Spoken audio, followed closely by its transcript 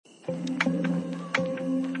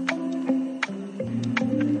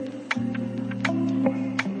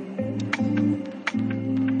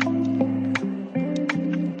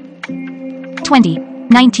20,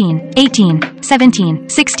 19, 18, 17,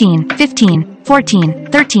 16, 15, 14,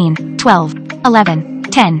 13, 12, 11,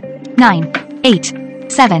 10, 9, 8,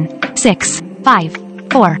 7, 6, 5,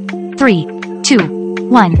 4, 3, 2,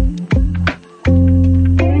 1.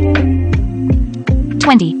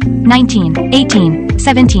 20, 19, 18,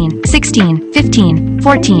 17, 16, 15,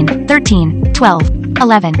 14, 13, 12,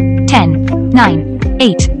 11, 10, 9,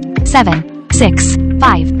 8, 7, 6,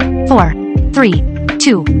 5, 4, 3,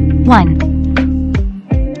 2, 1.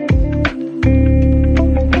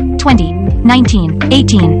 20, 19,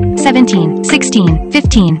 18, 17, 16,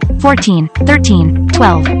 15, 14, 13,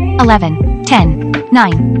 12, 11, 10,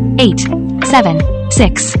 9, 8, 7,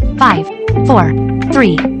 6, 5, 4,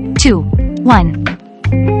 3, 2, 1.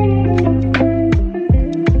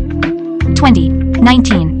 20,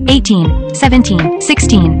 19, 18, 17,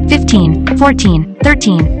 16, 15, 14,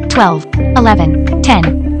 13, 12, 11,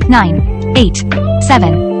 10, 9, 8,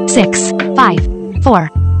 7, 6, 5, 4,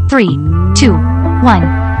 3, 2,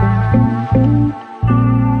 1.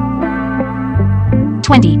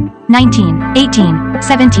 20, 19, 18,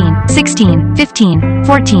 17, 16, 15,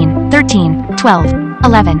 14, 13, 12,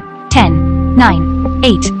 11, 10, 9,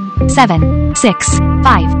 8, 7, 6,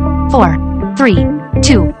 5, 4, 3,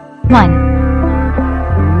 2, 1.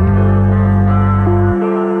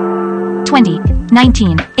 20,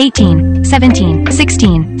 19, 18, 17,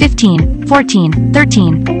 16, 15, 14,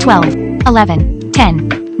 13, 12, 11, 10,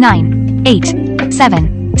 9, 8,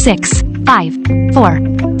 7, 6, 5, 4,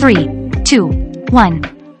 3, 2, 1.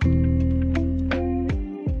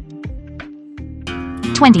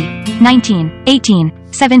 20, 19, 18,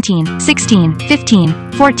 17, 16,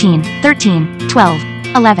 15, 14, 13, 12,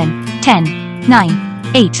 11, 10, 9,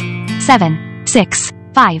 8, 7, 6,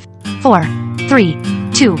 5, 4, 3,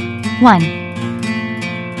 2, 1.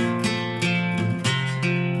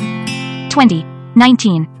 20,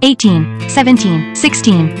 19, 18, 17,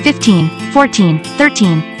 16, 15, 14,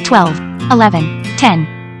 13, 12, 11, 10,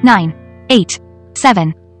 9, 8,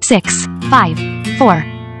 7, 6, 5, 4,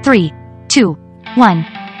 3, 2, 1.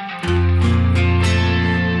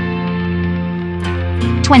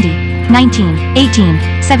 20, 19, 18,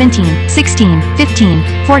 17, 16, 15,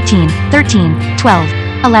 14, 13, 12,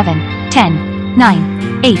 11, 10,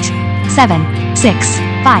 9, 8, 7, 6,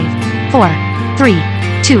 5, 4, 3,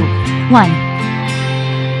 2, 1.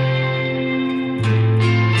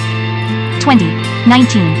 20,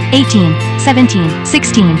 19, 18, 17,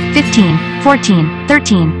 16, 15, 14,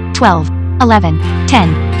 13, 12, 11, 10,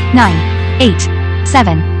 9, 8,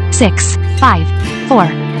 7, 6, 5, 4,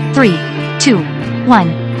 3, 2,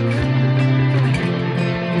 1.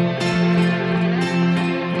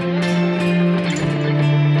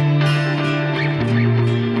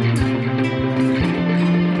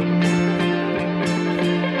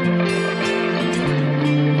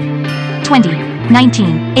 20,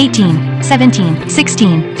 19, 18, 17,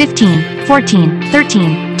 16, 15, 14,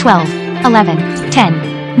 13, 12, 11,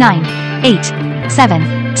 10, 9, 8,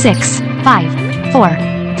 7, 6, 5, 4,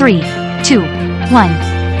 3, 2,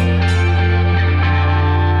 1.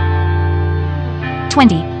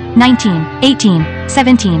 20, 19, 18,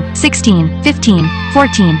 17, 16, 15,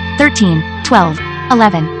 14, 13, 12,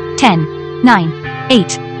 11, 10, 9,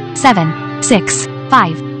 8, 7, 6,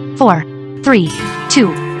 5, 4, 3,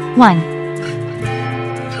 2, 1.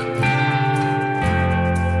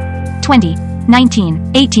 20,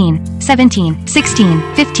 19, 18, 17, 16,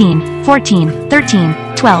 15, 14, 13,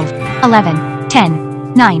 12, 11,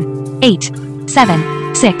 10, 9, 8,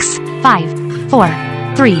 7, 6, 5, 4,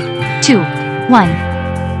 3, 2, 1.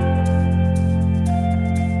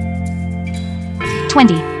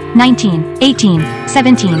 20, 19, 18,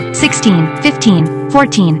 17, 16, 15,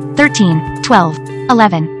 14, 13, 12,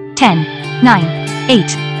 11, 10, 9, 8,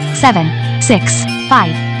 7, 6,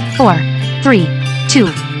 5, 4, 3,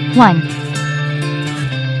 2, 1.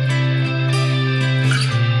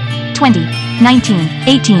 20, 19,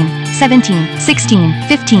 18, 17, 16,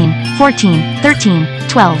 15, 14, 13,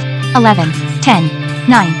 12, 11, 10,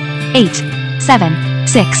 9, 8, 7,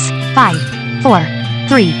 6, 5, 4,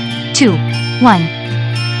 3, 2, 1.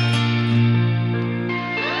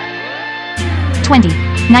 20,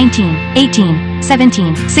 19, 18,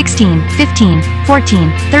 17, 16, 15,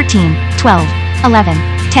 14, 13, 12, 11,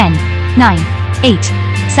 10, 9, 8,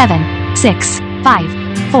 7, 6, 5,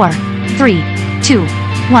 4, 3, 2,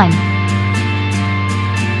 1.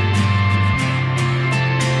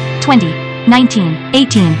 20, 19,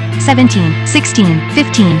 18, 17, 16,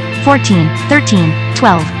 15, 14, 13,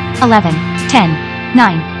 12, 11, 10,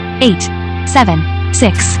 9, 8, 7,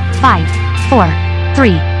 6, 5, 4,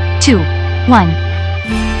 3, 2, 1.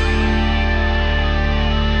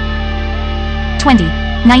 20,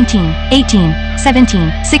 19, 18,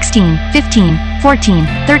 17, 16, 15, 14,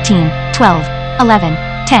 13, 12, 11,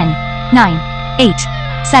 10, 9, 8,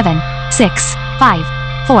 7, 6, 5,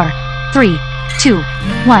 4, 3, 2,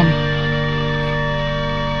 1.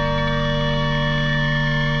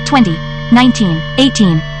 20, 19,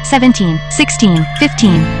 18, 17, 16,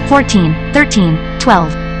 15, 14, 13,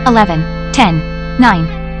 12, 11, 10, 9,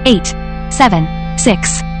 8, 7,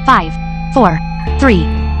 6, 5, 4, 3,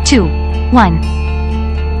 2, 1.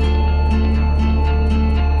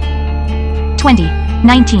 20,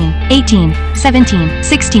 19, 18, 17,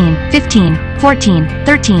 16, 15, 14,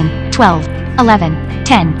 13, 12, 11,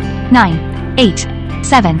 10, 9, 8,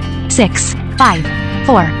 7, 6, 5,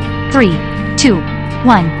 4, 3, 2,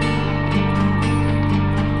 1.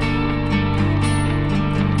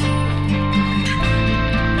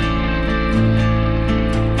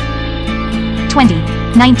 20,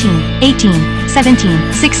 19, 18,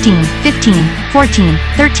 17, 16, 15, 14,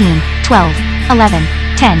 13, 12, 11,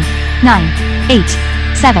 10, 9, 8,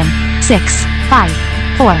 7, 6, 5,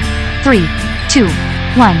 4, 3, 2,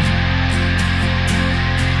 1.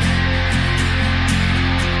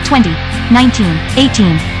 20, 19,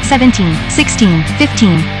 18, 17, 16,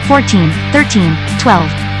 15, 14, 13, 12,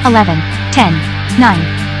 11, 10, 9,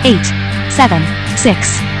 8, 7,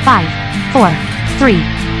 6, 5, 4, 3,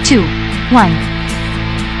 2, 1.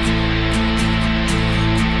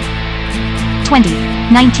 20,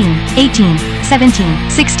 19, 18, 17,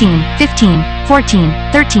 16, 15, 14,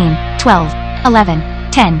 13, 12, 11,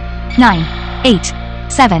 10, 9, 8,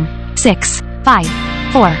 7, 6, 5,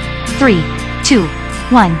 4, 3, 2,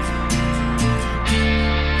 1.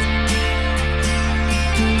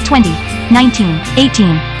 20, 19,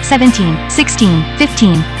 18, 17, 16,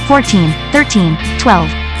 15, 14, 13, 12,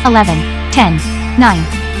 11, 10, 9,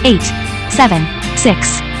 8, 7,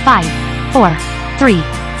 6, 5, 4, 3,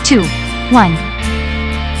 2, 1.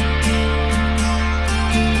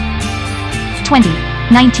 20,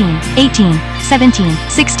 19, 18, 17,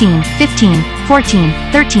 16, 15, 14,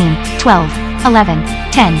 13, 12, 11,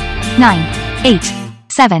 10, 9, 8,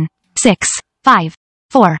 7, 6, 5,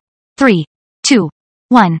 4, 3, 2,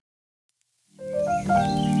 1.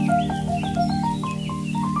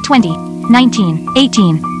 20, 19,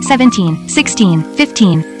 18, 17, 16,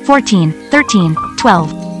 15, 14, 13,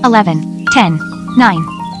 12, 11, 10, 9,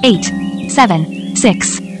 8, 7,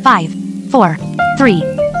 6, 5, 4, 3,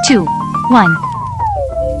 2, 1.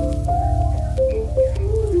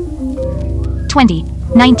 20,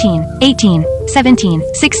 19, 18, 17,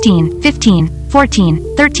 16, 15,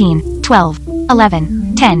 14, 13, 12,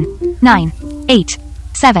 11, 10, 9, 8,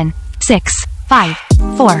 7, 6, 5,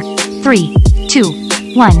 4, 3, 2,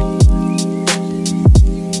 1.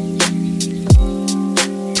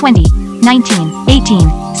 20, 19, 18,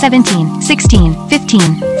 17, 16,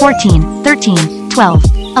 15, 14, 13, 12,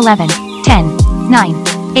 11, 10, 9,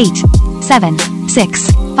 8, 7,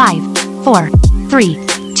 6, 5, 4, 3,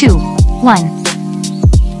 2, 1.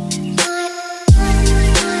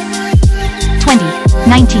 20,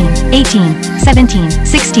 19, 18, 17,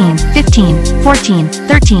 16, 15, 14,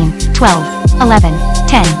 13, 12, 11,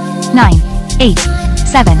 10, 9, 8,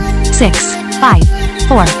 7, 6, 5,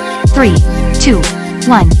 4, 3, 2,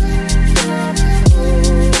 1.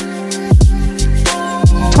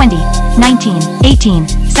 20, 19, 18,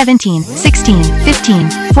 17, 16, 15,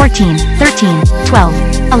 14, 13, 12,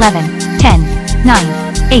 11, 10, 9,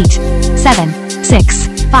 8, 7, 6,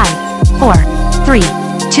 5, 4, 3,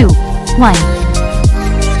 2, 1.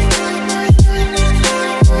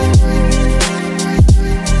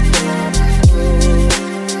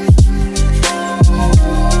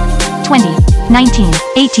 20, 19,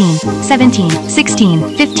 18, 17,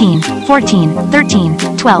 16, 15, 14, 13,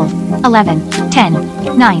 12, 11, 10,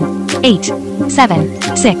 9, 8, 7,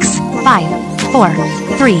 6, 5, 4,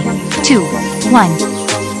 3, 2, 1.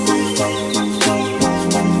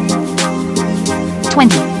 20,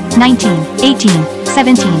 19, 18,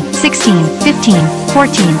 17, 16, 15,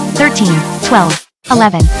 14, 13, 12,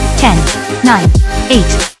 11, 10, 9, 8,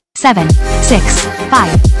 7, 6,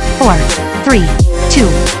 5, 4, 3, 2,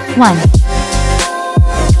 1.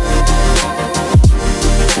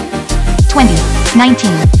 20, 19,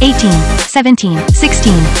 18, 17,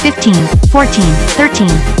 16, 15, 14, 13,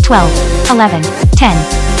 12, 11, 10,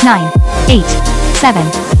 9, 8,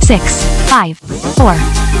 7, 6, 5, 4,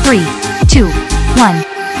 3, 2, 1.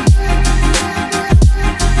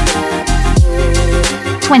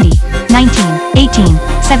 20, 19, 18,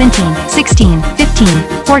 17, 16, 15,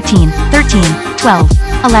 14, 13, 12,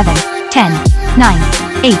 11, 10, 9,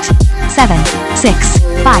 8, 7, 6,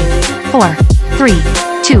 5, 4, 3,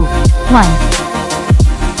 2, 1.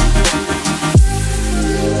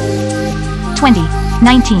 20,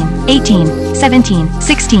 19, 18, 17,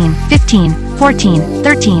 16, 15, 14,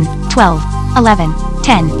 13, 12, 11,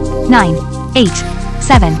 10, 9, 8,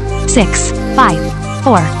 7, 6, 5,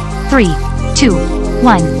 4, 3, 2,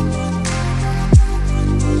 1.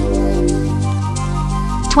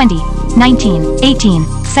 20, 19, 18,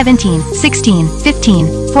 17, 16,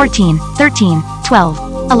 15, 14, 13, 12,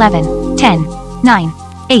 11, 10, 9,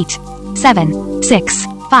 8, 7, 6,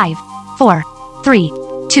 5, 4, 3,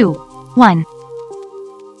 2, 1.